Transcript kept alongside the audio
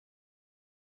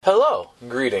Hello,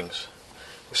 greetings.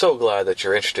 We're so glad that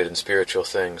you're interested in spiritual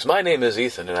things. My name is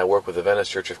Ethan, and I work with the Venice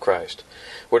Church of Christ.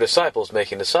 We're disciples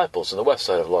making disciples in the west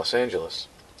side of Los Angeles.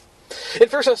 In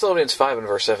 1 Thessalonians 5 and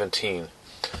verse 17,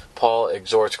 Paul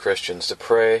exhorts Christians to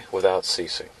pray without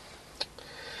ceasing.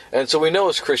 And so we know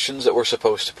as Christians that we're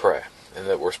supposed to pray, and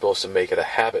that we're supposed to make it a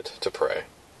habit to pray.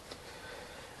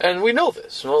 And we know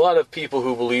this. A lot of people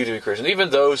who believe to be Christians,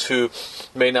 even those who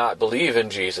may not believe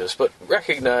in Jesus, but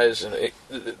recognize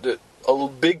that a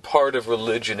big part of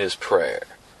religion is prayer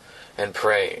and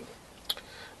praying.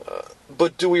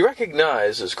 But do we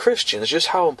recognize as Christians just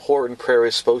how important prayer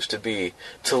is supposed to be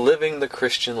to living the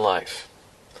Christian life?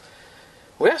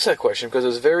 We ask that question because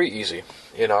it's very easy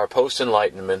in our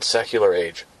post-Enlightenment secular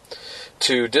age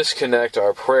to disconnect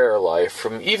our prayer life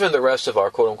from even the rest of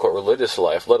our quote-unquote religious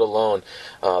life, let alone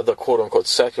the quote-unquote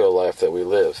secular life that we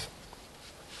live.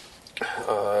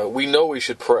 We know we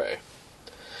should pray,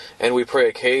 and we pray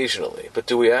occasionally, but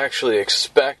do we actually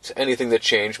expect anything to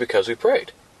change because we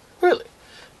prayed? Really?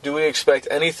 Do we expect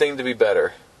anything to be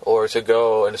better or to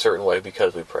go in a certain way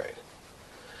because we prayed?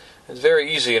 It's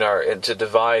very easy to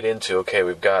divide into, okay,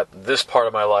 we've got this part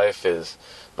of my life is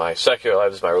my secular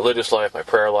life, is my religious life, my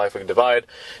prayer life. We can divide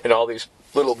in all these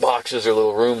little boxes or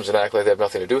little rooms and act like they have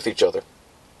nothing to do with each other.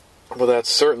 But that's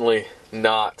certainly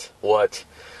not what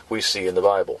we see in the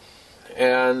Bible.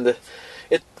 And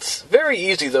it's very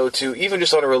easy, though, to, even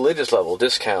just on a religious level,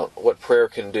 discount what prayer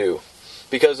can do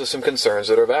because of some concerns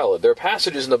that are valid. There are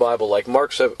passages in the Bible like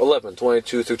Mark 11,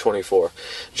 22 through 24,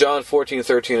 John 14,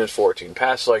 13, and 14,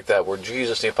 passages like that where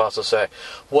Jesus and the apostles say,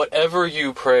 "Whatever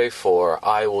you pray for,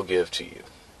 I will give to you."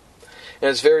 And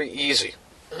it's very easy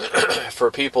for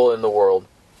people in the world,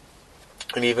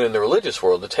 and even in the religious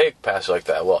world, to take passages like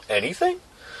that. Well, anything?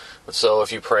 So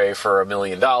if you pray for $1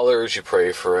 million, you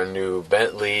pray for a new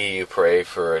Bentley, you pray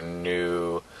for a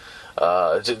new,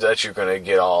 that you're going to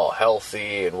get all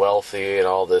healthy and wealthy and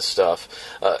all this stuff.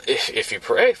 If you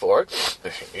pray for it,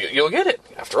 you'll get it.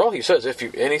 After all, he says,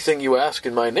 anything you ask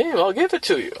in my name, I'll give it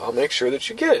to you. I'll make sure that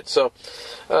you get it. So,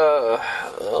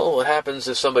 what happens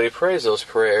if somebody prays those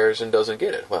prayers and doesn't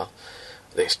get it? Well,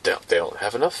 they don't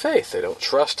have enough faith. They don't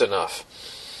trust enough.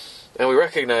 And we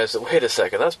recognize that, wait a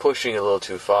second, that's pushing a little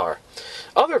too far.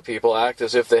 Other people act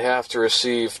as if they have to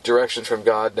receive directions from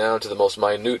God down to the most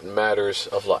minute matters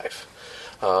of life.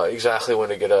 Exactly when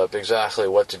to get up, exactly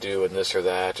what to do and this or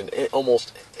that, and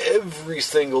almost every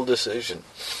single decision,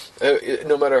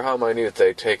 no matter how minute,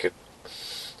 they take it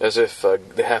as if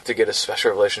they have to get a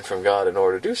special revelation from God in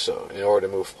order to do so, in order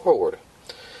to move forward.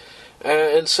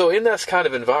 And so in that kind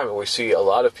of environment, we see a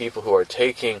lot of people who are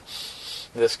taking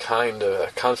this kind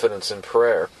of confidence in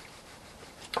prayer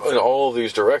in all of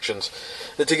these directions,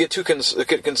 that to get too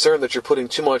concerned that you're putting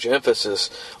too much emphasis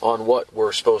on what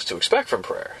we're supposed to expect from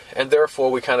prayer. And therefore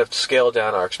we kind of scale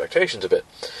down our expectations a bit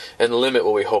and limit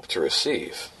what we hope to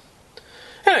receive.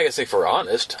 And I guess if we're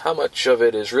honest, how much of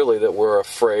it is really that we're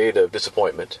afraid of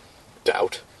disappointment,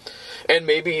 doubt, and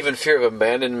maybe even fear of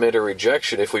abandonment or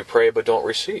rejection if we pray but don't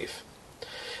receive?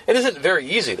 It isn't very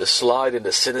easy to slide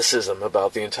into cynicism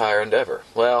about the entire endeavor.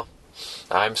 Well,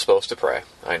 I'm supposed to pray.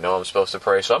 I know I'm supposed to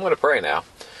pray, so I'm going to pray now.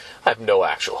 I have no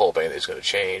actual hope anything's going to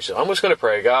change, so I'm just going to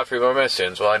pray, God, forgive my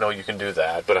sins. Well, I know you can do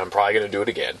that, but I'm probably going to do it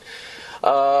again.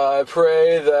 I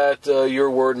pray that your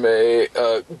word may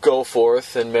go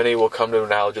forth and many will come to a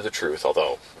knowledge of the truth,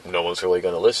 although no one's really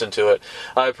going to listen to it.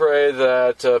 I pray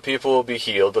that people will be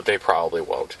healed, but they probably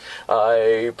won't.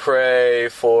 I pray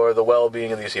for the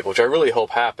well-being of these people, which I really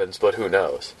hope happens, but who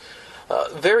knows.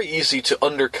 Very easy to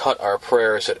undercut our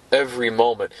prayers at every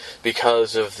moment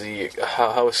because of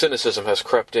how cynicism has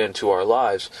crept into our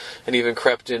lives and even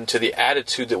crept into the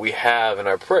attitude that we have in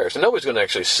our prayers. And nobody's going to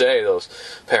actually say those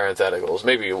parentheticals.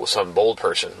 Maybe some bold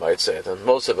person might say them.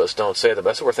 Most of us don't say them.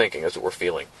 That's what we're thinking. That's what we're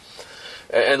feeling.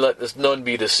 And let none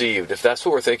be deceived. If that's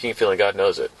what we're thinking and feeling, God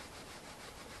knows it.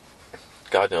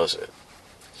 God knows it.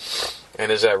 And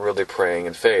is that really praying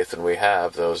in faith when we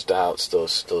have those doubts,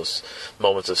 those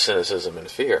moments of cynicism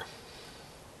and fear?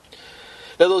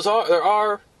 Now, there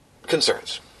are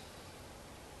concerns.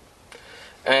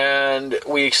 And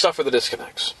we suffer the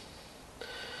disconnects.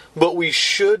 But we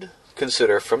should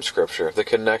consider from Scripture the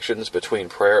connections between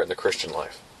prayer and the Christian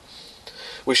life.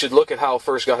 We should look at how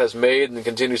first God has made and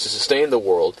continues to sustain the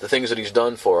world, the things that He's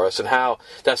done for us, and how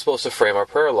that's supposed to frame our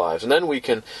prayer lives. And then we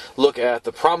can look at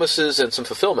the promises and some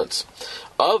fulfillments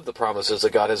of the promises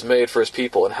that God has made for His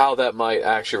people and how that might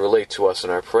actually relate to us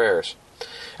in our prayers.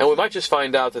 And we might just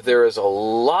find out that there is a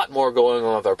lot more going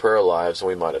on with our prayer lives than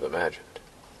we might have imagined.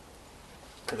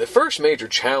 The first major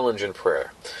challenge in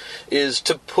prayer is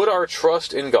to put our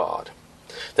trust in God,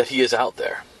 that He is out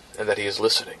there, and that he is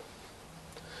listening.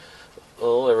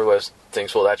 Well, everybody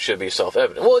thinks, well, that should be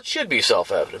self-evident. Well, it should be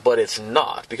self-evident, but it's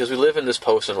not, because we live in this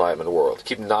post-Enlightenment world.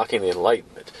 Keep knocking the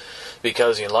Enlightenment,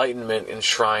 because the Enlightenment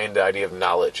enshrined the idea of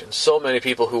knowledge. And so many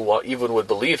people who even would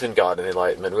believe in God in the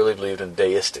Enlightenment really believed in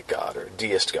deistic God, or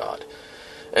deist God.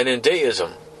 And in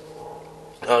deism,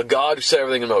 God set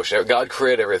everything in motion. God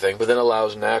created everything, but then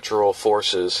allows natural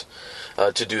forces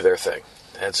to do their thing.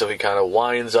 And so he kind of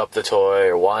winds up the toy,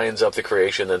 or winds up the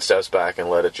creation, then steps back and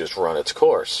let it just run its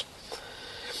course.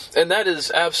 And that is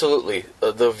absolutely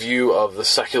the view of the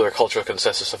secular cultural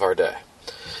consensus of our day.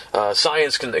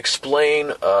 Science can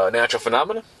explain natural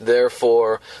phenomena,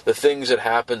 therefore the things that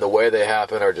happen, the way they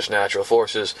happen, are just natural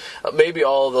forces. Maybe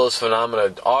all of those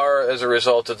phenomena are as a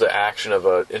result of the action of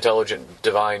an intelligent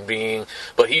divine being,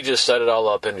 but he just set it all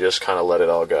up and just kind of let it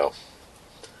all go.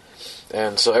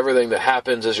 And so everything that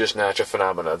happens is just natural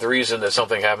phenomena. The reason that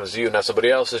something happens to you and not somebody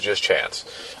else is just chance.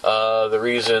 The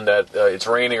reason that it's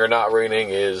raining or not raining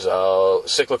is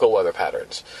cyclical weather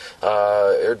patterns.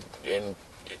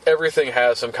 Everything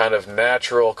has some kind of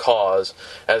natural cause,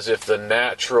 as if the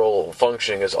natural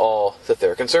functioning is all that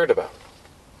they're concerned about.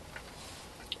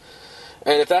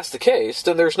 And if that's the case,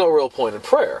 then there's no real point in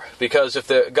prayer. Because if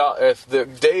the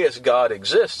deist God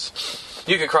exists,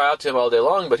 you can cry out to him all day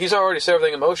long, but he's already set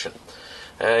everything in motion.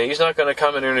 And he's not going to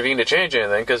come and intervene to change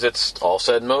anything, because it's all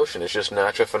set in motion. It's just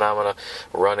natural phenomena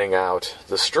running out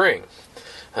the string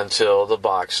until the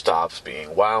box stops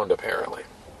being wound, apparently.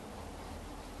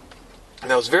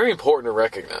 Now, it's very important to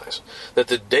recognize that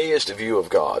the deist view of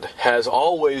God has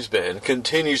always been,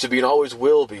 continues to be, and always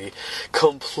will be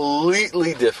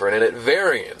completely different and at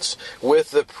variance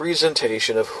with the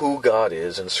presentation of who God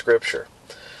is in Scripture.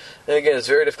 And again, it's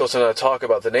very difficult to talk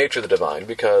about the nature of the divine,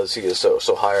 because he is so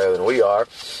higher than we are,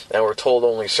 and we're told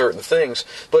only certain things.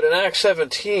 But in Acts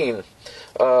 17,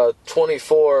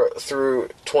 24 through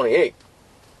 28,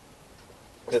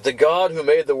 that the God who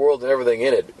made the world and everything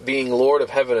in it, being Lord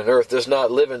of heaven and earth, does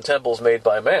not live in temples made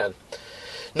by man,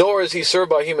 nor is he served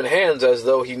by human hands as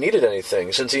though he needed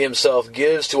anything, since he himself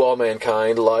gives to all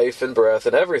mankind life and breath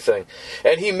and everything.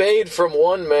 And he made from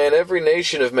one man every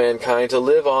nation of mankind to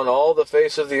live on all the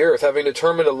face of the earth, having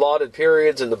determined allotted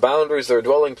periods and the boundaries of their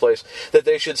dwelling place, that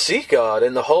they should seek God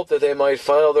in the hope that they might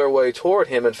file their way toward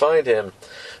him and find him.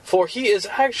 For he is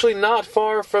actually not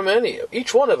far from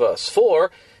each one of us.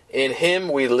 For in him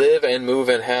we live and move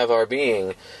and have our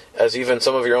being, as even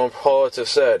some of your own poets have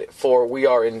said, for we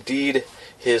are indeed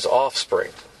his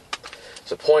offspring.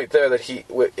 It's a point there that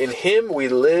in him we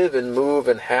live and move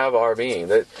and have our being.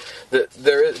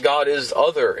 That God is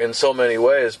other in so many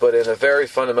ways, but in a very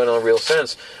fundamental and real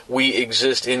sense, we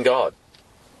exist in God.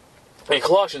 In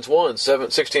Colossians 1,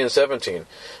 16 and 17,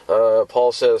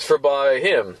 Paul says, for by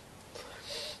him,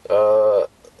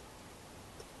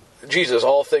 Jesus,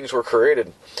 all things were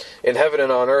created, in heaven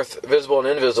and on earth, visible and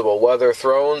invisible, whether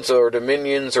thrones or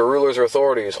dominions or rulers or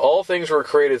authorities. All things were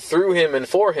created through him and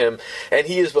for him, and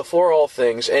he is before all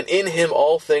things, and in him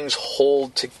all things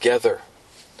hold together.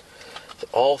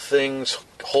 All things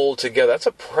hold together. That's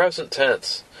a present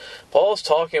tense. Paul's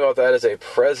talking about that as a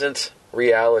present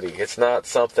reality. It's not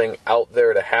something out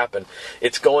there to happen.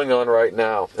 It's going on right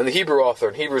now. And the Hebrew author,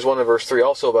 in Hebrews 1 and verse 3,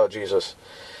 also about Jesus,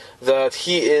 that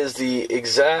he is the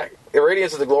exact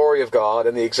radiance of the glory of God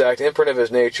and the exact imprint of his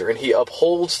nature, and he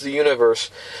upholds the universe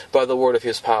by the word of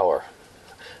his power.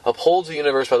 Upholds the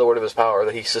universe by the word of his power,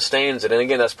 that he sustains it. And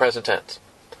again, that's present tense.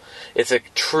 It's a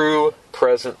true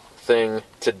present thing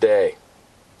today.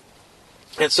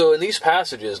 And so in these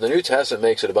passages, the New Testament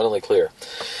makes it abundantly clear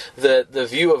that the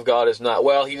view of God is not,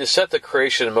 well, he just set the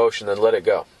creation in motion and let it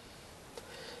go.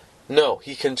 No,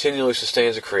 he continually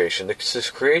sustains the creation.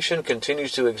 The creation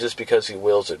continues to exist because he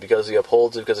wills it, because he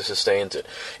upholds it, because he sustains it.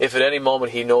 If at any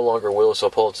moment he no longer wills to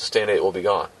uphold, sustain it, it will be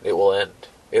gone. It will end.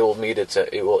 It will meet its.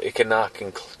 It cannot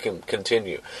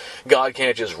continue. God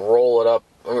can't just roll it up,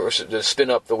 or just spin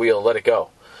up the wheel and let it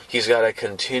go. He's got to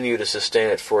continue to sustain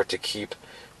it for it to keep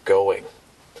going.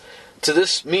 So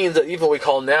this means that even what we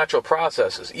call natural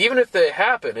processes, even if they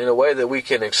happen in a way that we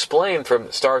can explain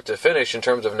from start to finish in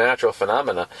terms of natural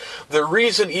phenomena, the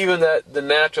reason even that the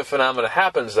natural phenomena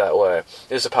happens that way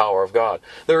is the power of God.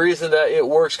 The reason that it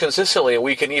works consistently and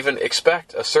we can even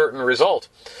expect a certain result.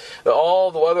 All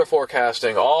the weather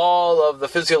forecasting, all of the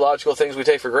physiological things we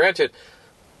take for granted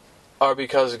are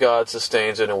because God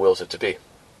sustains it and wills it to be.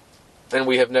 And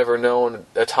we have never known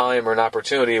a time or an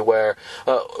opportunity where,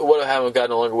 what would happen if God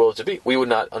no longer willed it to be? We would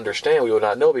not understand, we would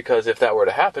not know, because if that were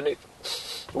to happen,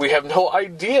 we have no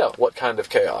idea what kind of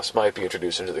chaos might be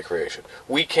introduced into the creation.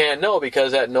 We can't know,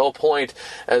 because at no point,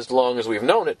 as long as we've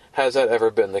known it, has that ever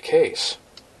been the case.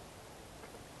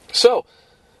 So,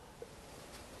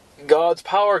 God's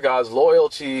power, God's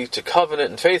loyalty to covenant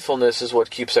and faithfulness is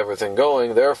what keeps everything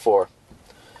going. Therefore,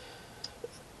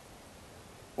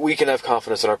 we can have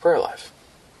confidence in our prayer life.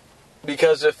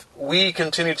 Because if we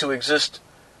continue to exist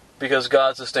because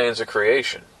God sustains the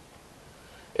creation,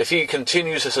 if He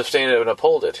continues to sustain it and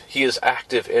uphold it, He is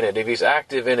active in it. If He's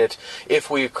active in it, if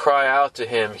we cry out to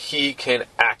Him, He can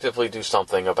actively do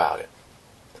something about it.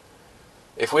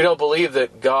 If we don't believe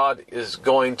that God is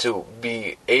going to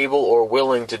be able or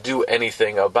willing to do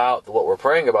anything about what we're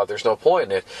praying about, there's no point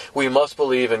in it. We must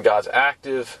believe in God's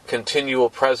active,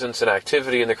 continual presence and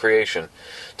activity in the creation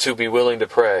to be willing to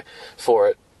pray for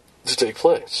it to take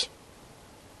place.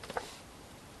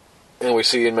 And we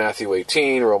see in Matthew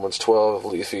 18, Romans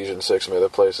 12, Ephesians 6, and other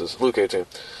places, Luke 18,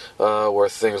 where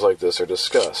things like this are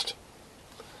discussed.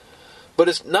 But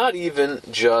it's not even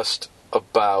just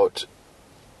about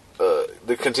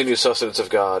the continued sustenance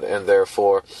of God and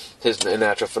therefore His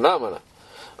natural phenomena.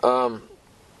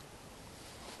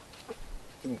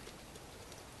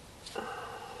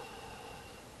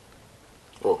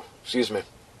 Excuse me.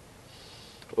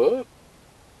 What?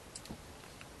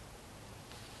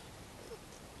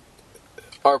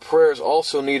 Our prayers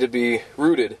also need to be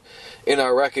rooted in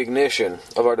our recognition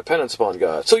of our dependence upon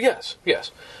God. So yes,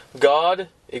 God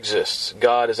exists.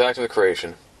 God is active in the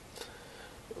creation.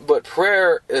 But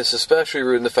prayer is especially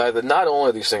rooted in the fact that not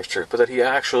only are these things true, but that He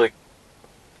actually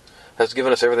has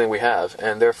given us everything we have,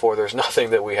 and therefore there's nothing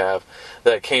that we have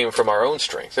that came from our own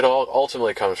strength. It all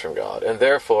ultimately comes from God, and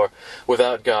therefore,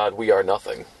 without God, we are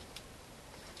nothing.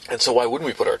 And so why wouldn't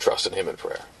we put our trust in Him in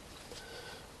prayer?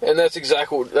 And that's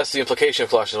the implication of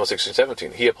Colossians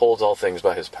 1:16-17. He upholds all things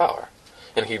by His power,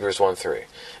 in Hebrews 1:3.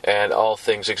 And all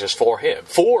things exist for Him.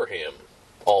 For Him,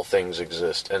 all things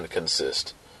exist and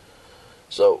consist.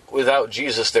 So, without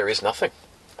Jesus, there is nothing.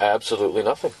 Absolutely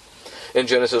nothing. In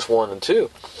Genesis 1 and 2,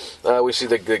 we see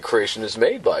that the creation is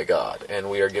made by God, and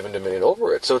we are given dominion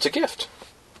over it. So it's a gift.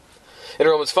 In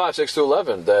Romans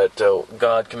 5:6-11, that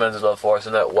God commends His love for us,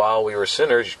 and that while we were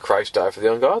sinners, Christ died for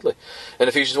the ungodly. And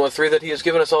Ephesians 1:3, that He has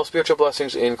given us all spiritual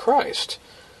blessings in Christ.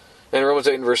 And in Romans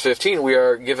 8 and verse 15, we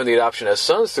are given the adoption as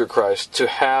sons through Christ to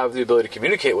have the ability to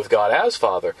communicate with God as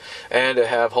Father, and to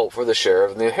have hope for the share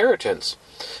of the inheritance.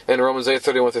 And in Romans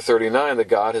 8:31-39, that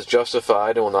God has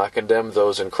justified and will not condemn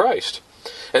those in Christ.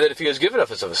 And that if He has given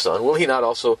us of His Son, will He not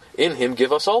also in Him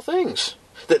give us all things?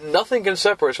 That nothing can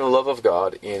separate us from the love of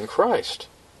God in Christ.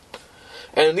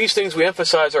 And in these things we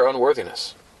emphasize our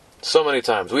unworthiness. So many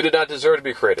times. We did not deserve to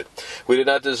be created. We did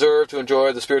not deserve to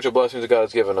enjoy the spiritual blessings that God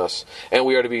has given us. And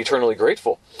we are to be eternally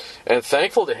grateful and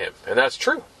thankful to Him. And that's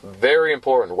true. Very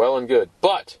important. Well and good.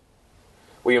 But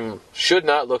we should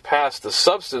not look past the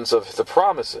substance of the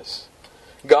promises.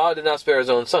 God did not spare His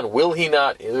own Son. Will He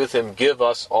not with Him give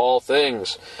us all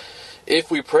things? If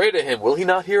we pray to Him, will He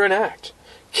not hear and act?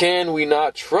 Can we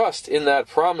not trust in that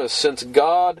promise, since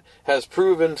God has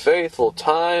proven faithful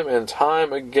time and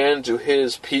time again to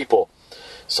His people?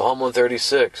 Psalm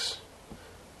 136.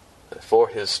 For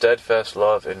His steadfast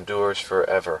love endures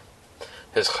forever.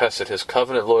 His chesed, His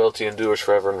covenant loyalty endures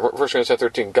forever. In 1 Corinthians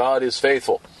 13, God is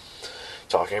faithful.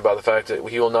 Talking about the fact that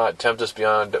He will not tempt us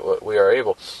beyond what we are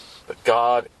able. But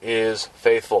God is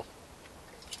faithful.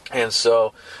 And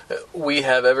so we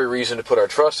have every reason to put our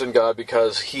trust in God,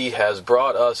 because He has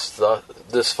brought us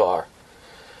this far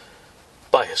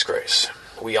by His grace.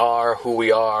 We are who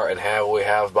we are and have what we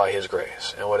have by His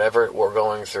grace. And whatever we're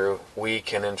going through, we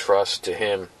can entrust to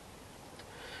Him.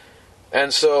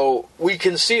 And so we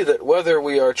can see that whether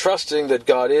we are trusting that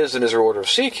God is in His order to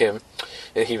seek Him,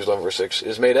 in Hebrews 11 verse 6,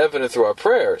 is made evident through our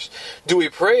prayers. Do we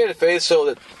pray in faith so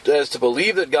that as to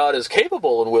believe that God is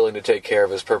capable and willing to take care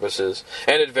of His purposes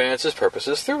and advance His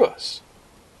purposes through us?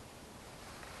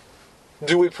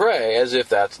 Do we pray as if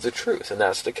that's the truth and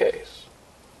that's the case?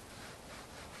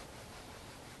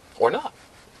 Or not?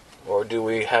 Or do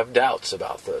we have doubts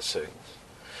about those things?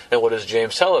 And what does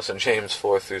James tell us in James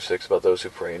 4-6 about those who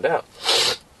pray in doubt?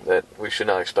 That we should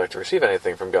not expect to receive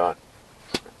anything from God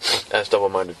as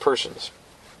double-minded persons.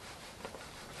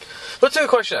 Let's take a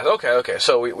question. Okay.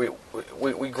 So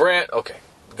we grant,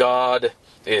 God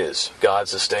is. God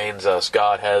sustains us.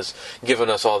 God has given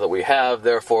us all that we have.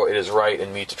 Therefore, it is right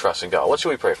and meet to trust in God. What should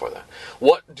we pray for then?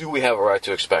 What do we have a right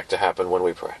to expect to happen when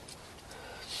we pray?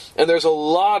 And there's a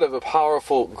lot of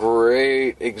powerful,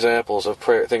 great examples of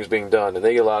prayer, things being done, and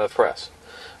they get a lot of press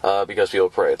because people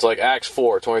pray. It's like Acts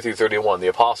 4:20-31. The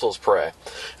apostles pray.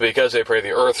 Because they pray,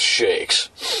 the earth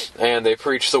shakes, and they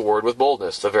preach the word with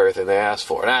boldness, the very thing they asked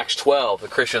for. In Acts 12, the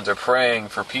Christians are praying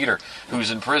for Peter,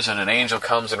 who's in prison. An angel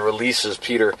comes and releases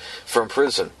Peter from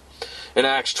prison. In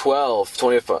Acts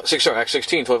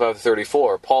 16, 25 to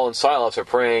 34, Paul and Silas are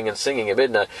praying and singing at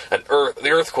midnight, and the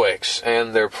earthquakes,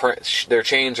 and their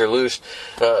chains are loosed.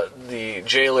 The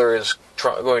jailer is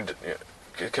going to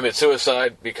commit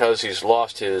suicide because he's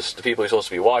lost the people he's supposed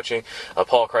to be watching.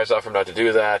 Paul cries out for him not to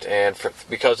do that, and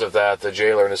because of that, the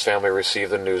jailer and his family receive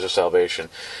the news of salvation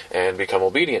and become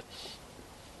obedient.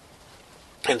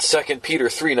 In 2 Peter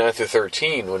 3, 9 through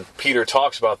 13, when Peter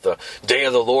talks about the day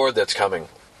of the Lord that's coming,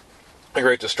 a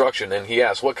great destruction, and he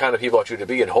asks, what kind of people ought you to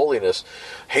be in holiness,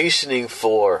 hastening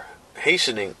the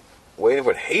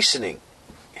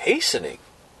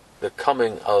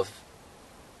coming of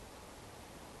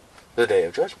the day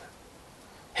of judgment.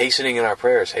 Hastening in our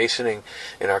prayers, hastening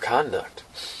in our conduct.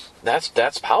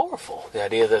 That's powerful. The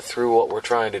idea that through what we're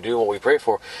trying to do, what we pray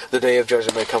for, the day of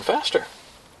judgment may come faster.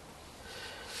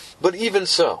 But even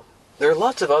so, there are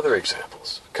lots of other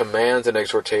examples, commands and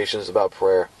exhortations about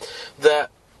prayer,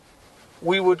 that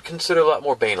we would consider a lot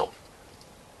more banal,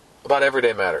 about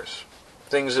everyday matters,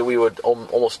 things that we would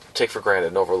almost take for granted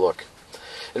and overlook.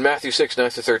 In Matthew 6, 9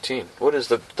 through 13, what is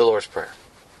the Lord's Prayer?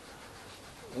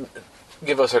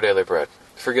 Give us our daily bread.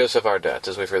 Forgive us of our debts,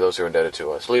 as we forgive those who are indebted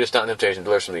to us. Lead us not into temptation,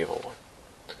 deliver us from the evil one.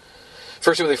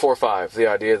 1 Timothy 4, 5, the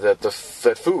idea that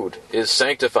that food is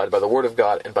sanctified by the Word of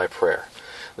God and by prayer.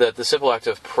 That the simple act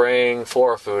of praying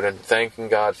for our food and thanking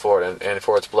God for it and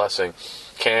for its blessing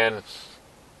can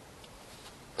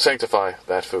sanctify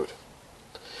that food.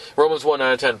 Romans 1,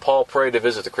 9 and 10, Paul prayed to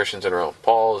visit the Christians in Rome.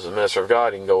 Paul is a minister of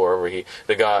God. He can go wherever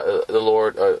the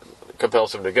Lord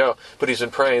compels him to go. But he's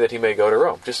been praying that he may go to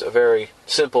Rome. Just a very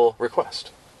simple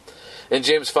request. In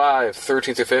James 5,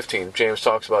 13 through 15, James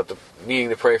talks about needing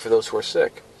to pray for those who are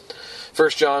sick.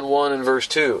 1 John 1 and verse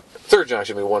 2, 3 John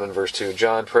 1 and verse 2,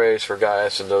 John prays for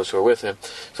Gaius and those who are with him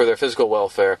for their physical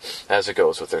welfare as it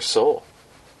goes with their soul.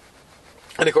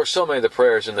 And of course, so many of the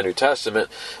prayers in the New Testament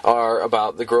are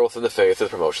about the growth in the faith and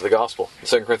the promotion of the gospel. In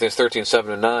 2 Corinthians 13,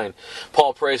 7 and 9,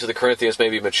 Paul prays that the Corinthians may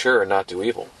be mature and not do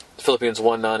evil. Philippians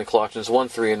 1, 9 and Colossians 1,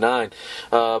 3 and 9,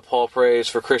 Paul prays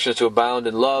for Christians to abound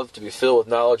in love, to be filled with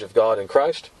knowledge of God and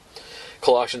Christ.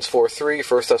 Colossians 4, 3,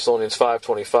 1 Thessalonians 5,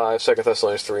 25, 2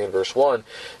 Thessalonians 3 and verse 1.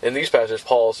 In these passages,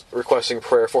 Paul's requesting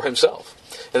prayer for himself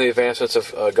and the advancements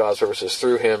of God's purposes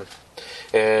through him.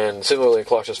 And similarly in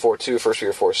Colossians 4, 2, 1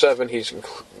 Peter 4, 7, he's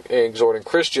exhorting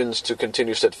Christians to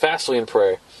continue steadfastly in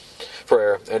prayer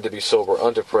and to be sober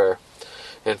unto prayer.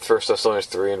 In 1 Thessalonians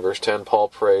 3 and verse 10, Paul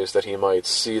prays that he might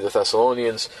see the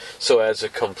Thessalonians so as to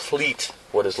complete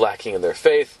what is lacking in their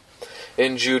faith.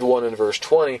 In Jude 1 and verse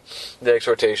 20, the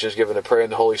exhortation is given to pray in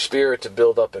the Holy Spirit to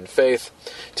build up in faith,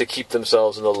 to keep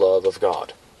themselves in the love of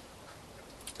God.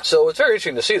 So it's very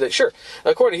interesting to see that, sure,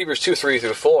 according to Hebrews 2, 3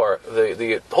 through 4,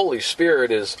 the Holy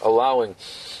Spirit is allowing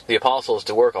the apostles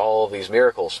to work all of these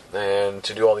miracles and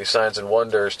to do all these signs and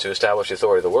wonders to establish the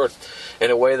authority of the Word in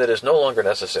a way that is no longer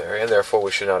necessary, and therefore we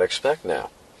should not expect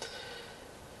now.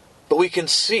 But we can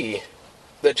see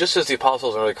that just as the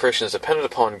apostles and early Christians depended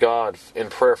upon God in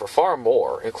prayer for far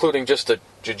more, including just the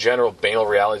general banal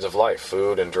realities of life,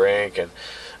 food and drink, and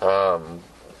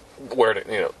where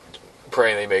to,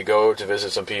 praying they may go to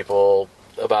visit some people,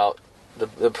 about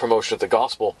the promotion of the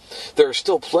gospel, there are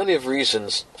still plenty of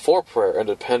reasons for prayer and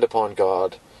to depend upon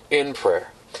God in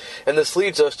prayer. And this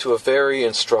leads us to a very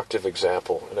instructive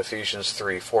example in Ephesians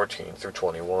 3, 14 through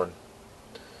 21.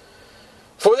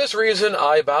 For this reason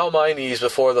I bow my knees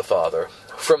before the Father,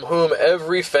 from whom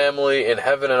every family in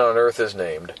heaven and on earth is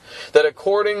named, that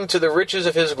according to the riches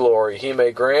of his glory he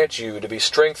may grant you to be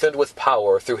strengthened with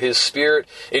power through his Spirit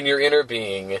in your inner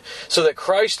being, so that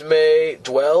Christ may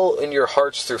dwell in your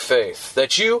hearts through faith,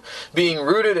 that you, being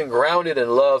rooted and grounded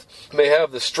in love, may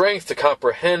have the strength to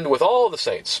comprehend with all the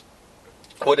saints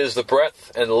what is the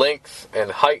breadth and length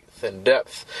and height and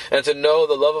depth, and to know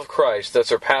the love of Christ that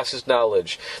surpasses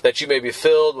knowledge, that you may be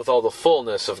filled with all the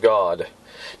fullness of God.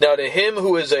 Now to him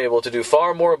who is able to do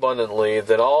far more abundantly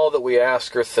than all that we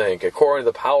ask or think, according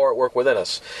to the power at work within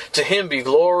us, to him be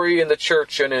glory in the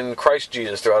church and in Christ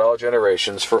Jesus throughout all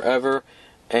generations, forever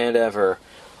and ever.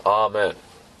 Amen.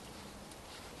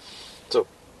 So,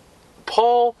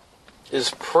 Paul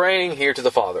is praying here to the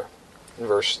Father in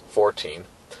verse 14.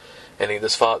 And the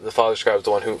Father describes the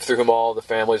one through whom all the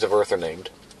families of earth are named.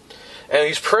 And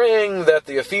he's praying that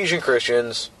the Ephesian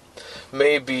Christians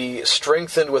may be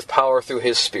strengthened with power through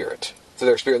his Spirit, through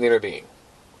their spirit in the inner being.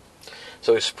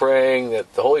 So he's praying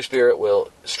that the Holy Spirit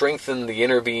will strengthen the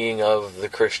inner being of the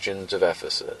Christians of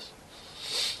Ephesus.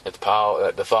 That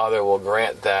the Father will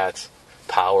grant that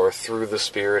power through the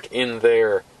Spirit in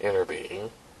their inner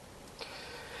being.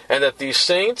 And that these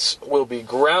saints will be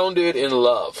grounded in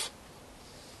love.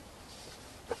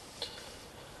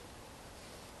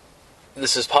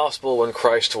 this is possible when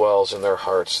Christ dwells in their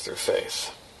hearts through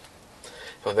faith.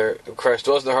 When Christ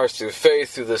dwells in their hearts through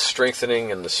faith, through this strengthening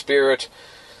in the Spirit,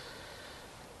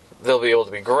 they'll be able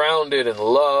to be grounded in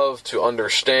love, to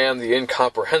understand the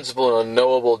incomprehensible and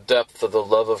unknowable depth of the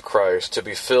love of Christ, to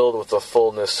be filled with the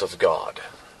fullness of God.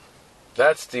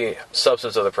 That's the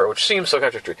substance of the prayer, which seems so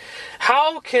contradictory.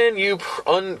 How can you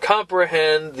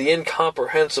comprehend the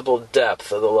incomprehensible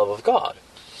depth of the love of God?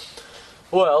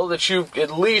 Well, that you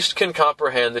at least can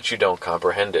comprehend that you don't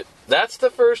comprehend it. That's the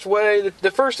first way. The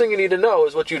first thing you need to know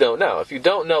is what you don't know. If you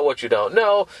don't know what you don't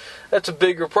know, that's a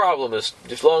bigger problem. As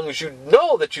long as you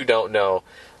know that you don't know,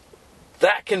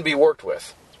 that can be worked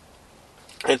with.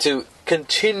 And to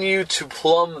continue to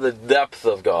plumb the depth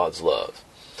of God's love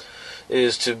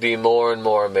is to be more and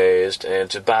more amazed, and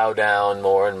to bow down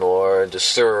more and more, and to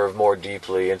serve more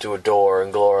deeply, and to adore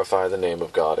and glorify the name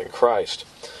of God in Christ.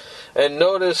 And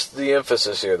notice the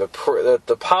emphasis here, that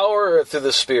the power through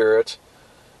the Spirit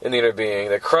in the inner being,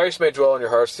 that Christ may dwell in your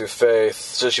hearts through faith,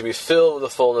 so that you be filled with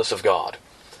the fullness of God.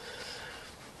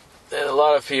 And a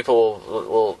lot of people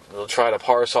will try to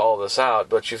parse all this out,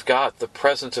 but you've got the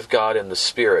presence of God in the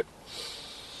Spirit,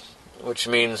 which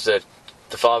means that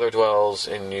the Father dwells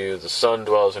in you, the Son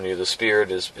dwells in you, the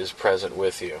Spirit is present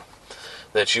with you.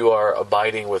 That you are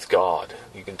abiding with God.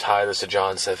 You can tie this to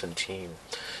John 17.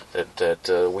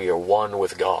 That we are one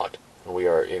with God, and we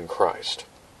are in Christ.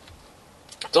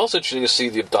 It's also interesting to see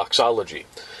the doxology.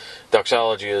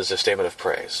 Doxology is a statement of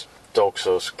praise.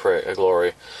 Doxos,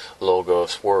 glory,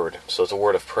 logos, word. So it's a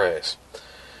word of praise.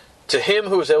 To Him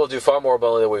who is able to do far more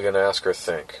abundantly than we can ask or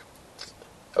think,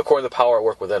 according to the power at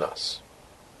work within us.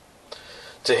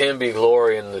 To Him be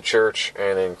glory in the church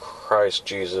and in Christ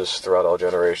Jesus throughout all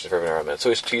generations, forever and ever. Amen. So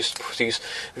he's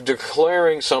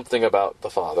declaring something about the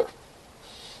Father.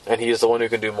 And He is the one who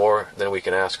can do more than we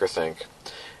can ask or think,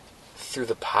 through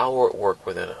the power at work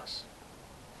within us.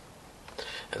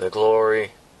 And the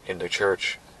glory in the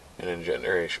church and in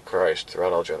generation Christ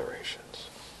throughout all generations.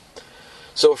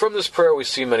 So from this prayer we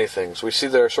see many things. We see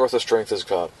that our source of strength is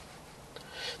God.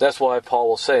 That's why Paul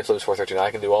will say in Philippians 4:13,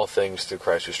 I can do all things through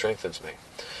Christ who strengthens me.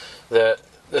 That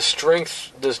the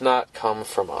strength does not come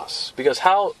from us. Because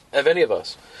how have any of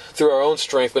us, through our own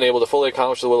strength, been able to fully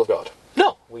accomplish the will of God?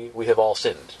 No, we have all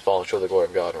sinned, fallen short of the glory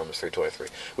of God, Romans 3:23.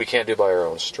 We can't do it by our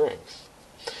own strength.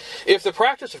 If the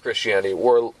practice of Christianity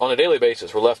were, on a daily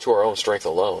basis, were left to our own strength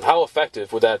alone, how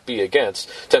effective would that be against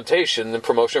temptation and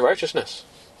promotion of righteousness?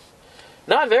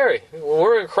 Not very. When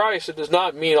we're in Christ, it does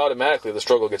not mean automatically the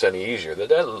struggle gets any easier.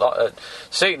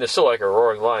 Satan is still like a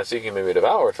roaring lion seeking me to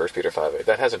devour, 1 Peter 5:8.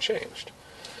 That hasn't changed.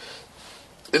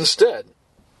 Instead,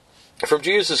 from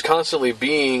Jesus constantly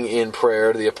being in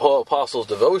prayer, to the apostles'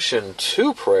 devotion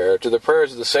to prayer, to the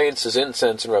prayers of the saints as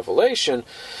incense and revelation,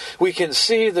 we can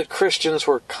see that Christians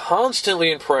were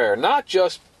constantly in prayer, not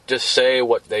just to say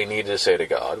what they needed to say to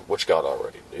God, which God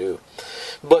already knew,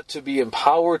 but to be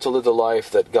empowered to live the life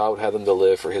that God would have them to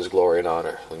live for His glory and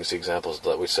honor. You can see examples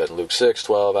that we said in Luke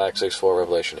 6:12, Acts 6:4,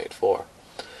 Revelation 8:4.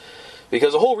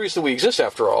 Because the whole reason we exist,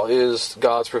 after all, is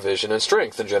God's provision and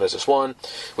strength. In Genesis 1,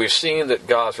 we've seen that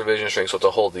God's provision and strength is what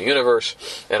to hold the universe,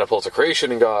 and upholds the creation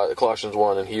in Colossians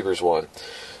 1 and Hebrews 1.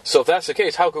 So if that's the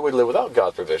case, how could we live without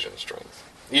God's provision and strength?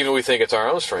 Even if we think it's our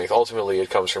own strength, ultimately it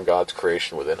comes from God's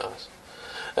creation within us.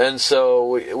 And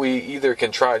so we either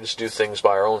can try to just do things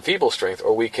by our own feeble strength,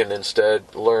 or we can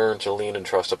instead learn to lean and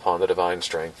trust upon the divine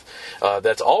strength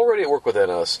that's already at work within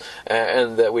us,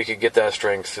 and that we could get that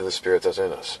strength through the Spirit that's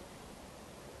in us.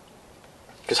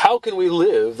 Because how can we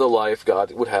live the life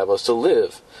God would have us to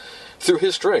live? Through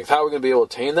His strength. How are we going to be able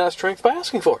to attain that strength? By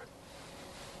asking for it.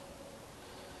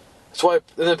 That's why,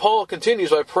 and then Paul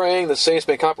continues by praying that saints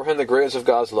may comprehend the greatness of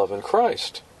God's love in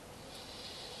Christ.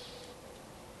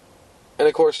 And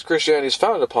of course, Christianity is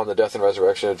founded upon the death and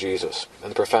resurrection of Jesus,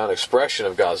 and the profound expression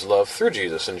of God's love through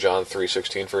Jesus in John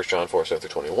 3:16, 1 John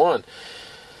 4:7-21.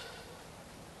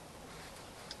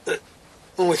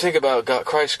 When we think about God,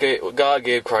 God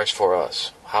gave Christ for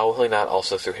us. How will He not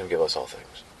also through Him give us all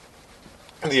things?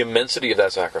 The immensity of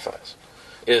that sacrifice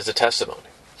is the testimony,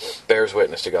 bears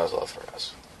witness to God's love for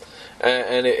us.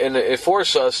 And it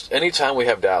forces us, anytime we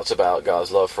have doubts about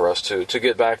God's love for us, to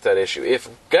get back to that issue. If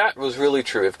that was really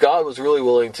true, if God was really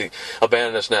willing to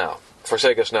abandon us now,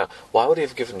 forsake us now, why would He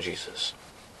have given Jesus?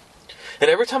 And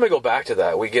every time I go back to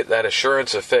that, we get that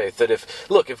assurance of faith that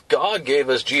if God gave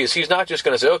us Jesus, He's not just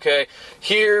going to say, okay,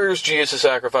 here's Jesus'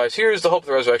 sacrifice, here's the hope of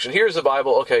the resurrection, here's the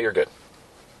Bible, okay, you're good.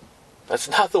 That's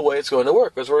not the way it's going to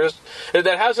work, because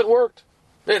that hasn't worked.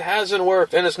 It hasn't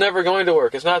worked, and it's never going to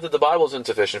work. It's not that the Bible is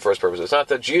insufficient for its purposes. It's not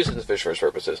that Jesus is insufficient for his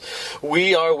purposes.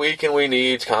 We are weak and we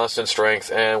need constant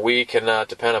strength, and we cannot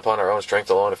depend upon our own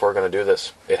strength alone if we're going to do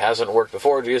this. It hasn't worked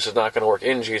before Jesus. It's not going to work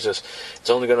in Jesus.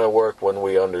 It's only going to work when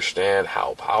we understand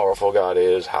how powerful God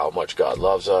is, how much God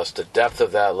loves us, the depth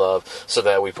of that love, so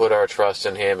that we put our trust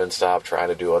in him and stop trying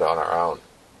to do it on our own.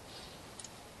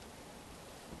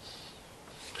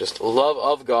 Just love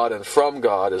of God and from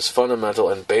God is fundamental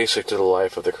and basic to the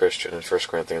life of the Christian in 1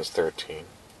 Corinthians 13.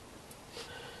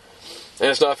 And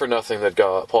it's not for nothing that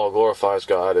Paul glorifies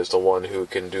God as the one who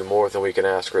can do more than we can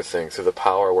ask or think through the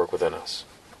power at work within us.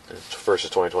 In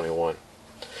verses 20-21.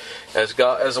 As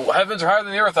the heavens are higher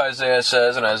than the earth, Isaiah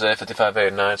says in Isaiah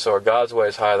 55:8-9, so are God's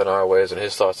ways higher than our ways and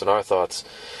his thoughts than our thoughts.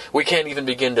 We can't even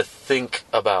begin to think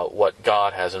about what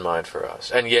God has in mind for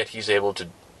us. And yet he's able to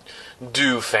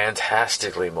do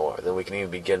fantastically more than we can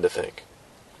even begin to think.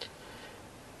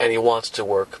 And he wants to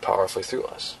work powerfully through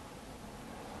us.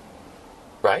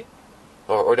 Right?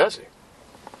 Or does he?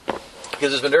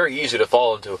 Because it's been very easy to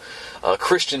fall into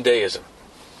Christian deism.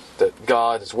 That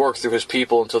God has worked through his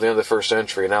people until the end of the first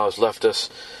century and now has left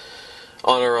us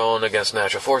on our own against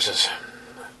natural forces.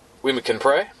 We can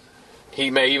pray. He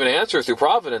may even answer through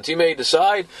providence. He may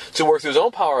decide to work through his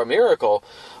own power, a miracle,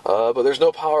 but there's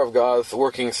no power of God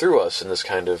working through us in this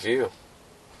kind of view.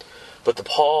 But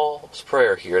Paul's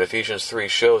prayer here in Ephesians 3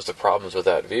 shows the problems with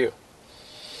that view.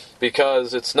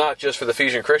 Because it's not just for the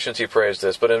Ephesian Christians he prays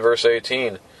this, but in verse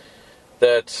 18,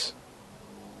 that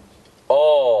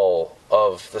all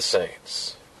of the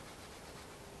saints,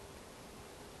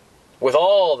 with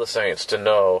all the saints, to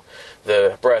know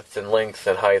the breadth and length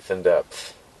and height and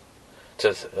depth,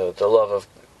 to the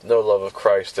love of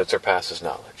Christ that surpasses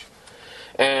knowledge.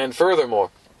 And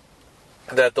furthermore,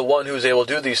 that the one who is able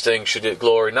to do these things should get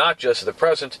glory not just in the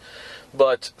present,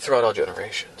 but throughout all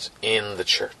generations in the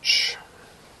church.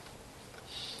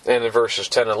 And in verses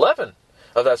 10 and 11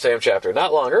 of that same chapter,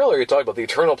 not long earlier, he talked about the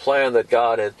eternal plan that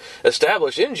God had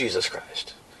established in Jesus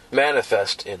Christ,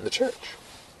 manifest in the church.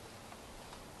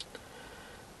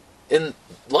 In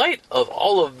light of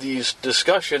all of these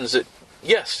discussions that,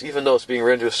 yes, even though it's being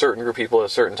written to a certain group of people at a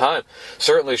certain time,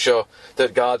 certainly show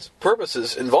that God's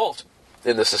purposes involved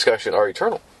in this discussion are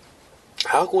eternal.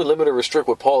 How can we limit or restrict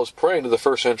what Paul is praying to the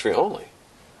first century only?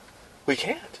 We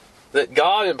can't. That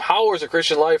God empowers a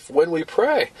Christian life when we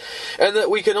pray. And that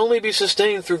we can only be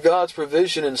sustained through God's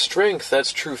provision and strength.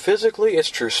 That's true physically, it's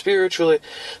true spiritually.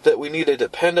 That we need to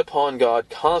depend upon God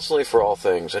constantly for all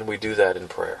things, and we do that in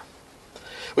prayer.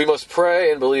 We must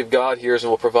pray and believe God hears and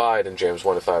will provide in James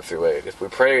 1:5-8. If we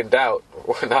pray in doubt,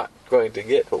 we're not going to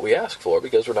get what we ask for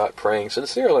because we're not praying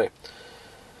sincerely.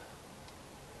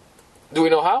 Do we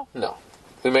know how? No.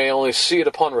 We may only see it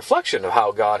upon reflection of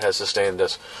how God has sustained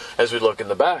us as we look in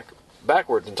the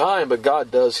backwards in time, but God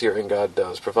does hear and God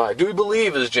does provide. Do we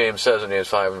believe, as James says in James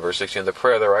 5:16, the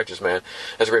prayer of the righteous man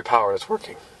has great power and it's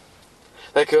working?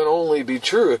 That can only be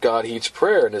true if God heeds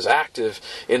prayer and is active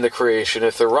in the creation,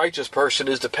 if the righteous person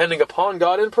is depending upon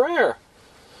God in prayer.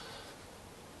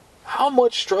 How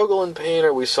much struggle and pain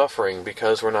are we suffering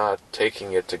because we're not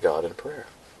taking it to God in prayer?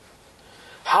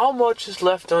 How much is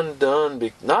left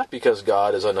undone, not because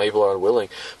God is unable or unwilling,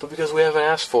 but because we haven't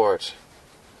asked for it.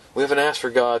 We haven't asked for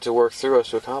God to work through us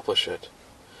to accomplish it.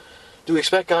 Do we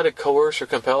expect God to coerce or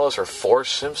compel us or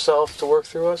force himself to work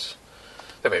through us?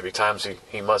 There may be times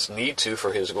he must need to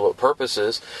for his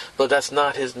purposes, but that's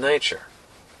not his nature.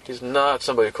 He's not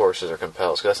somebody who coerces or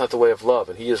compels, because that's not the way of love,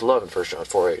 and he is love in 1 John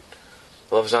 4:8.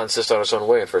 Love does not insist on its own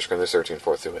way in 1 Corinthians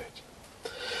 13:4-8.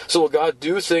 So will God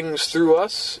do things through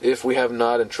us if we have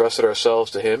not entrusted ourselves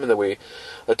to him, and that we,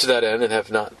 to that end, and have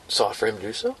not sought for him to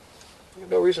do so? We have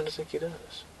no reason to think he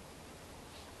does.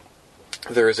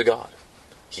 There is a God.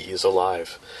 He is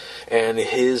alive, and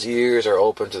his ears are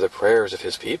open to the prayers of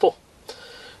his people.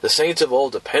 The saints of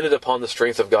old depended upon the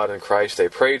strength of God in Christ. They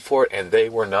prayed for it, and they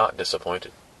were not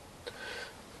disappointed.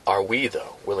 Are we,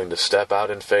 though, willing to step out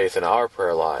in faith in our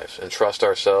prayer lives and trust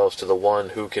ourselves to the one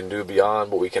who can do beyond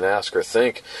what we can ask or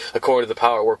think, according to the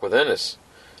power at work within us?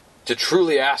 To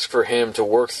truly ask for him to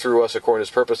work through us according to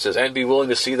his purposes, and be willing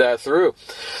to see that through?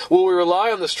 Will we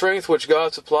rely on the strength which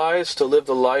God supplies to live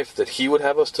the life that he would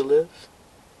have us to live?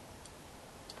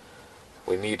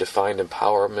 We need to find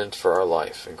empowerment for our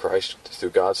life in Christ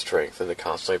through God's strength, and to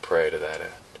constantly pray to that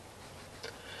end.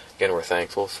 Again, we're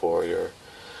thankful for your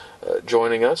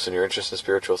joining us and your interest in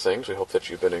spiritual things. We hope that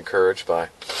you've been encouraged by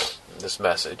this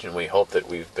message, and we hope that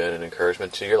we've been an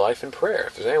encouragement to your life in prayer.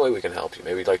 If there's any way we can help you,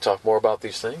 maybe you'd like to talk more about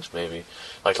these things, maybe you'd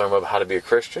like to learn more about how to be a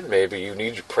Christian, maybe you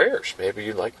need your prayers, maybe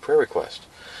you'd like a prayer request,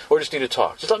 or just need to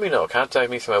talk, just let me know. Contact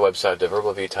me through my website,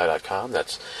 deverbovitae.com.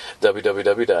 That's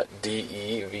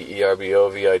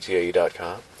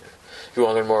www.deverbovitae.com. If you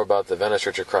want to learn more about the Venice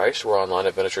Church of Christ, we're online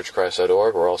at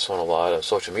VeniceChurchOfChrist.org. We're also on a lot of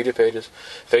social media pages,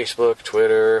 Facebook,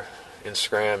 Twitter,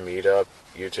 Instagram, Meetup,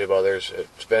 YouTube, others.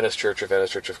 It's Venice Church or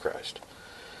Venice Church of Christ.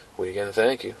 We again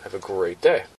thank you. Have a great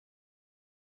day.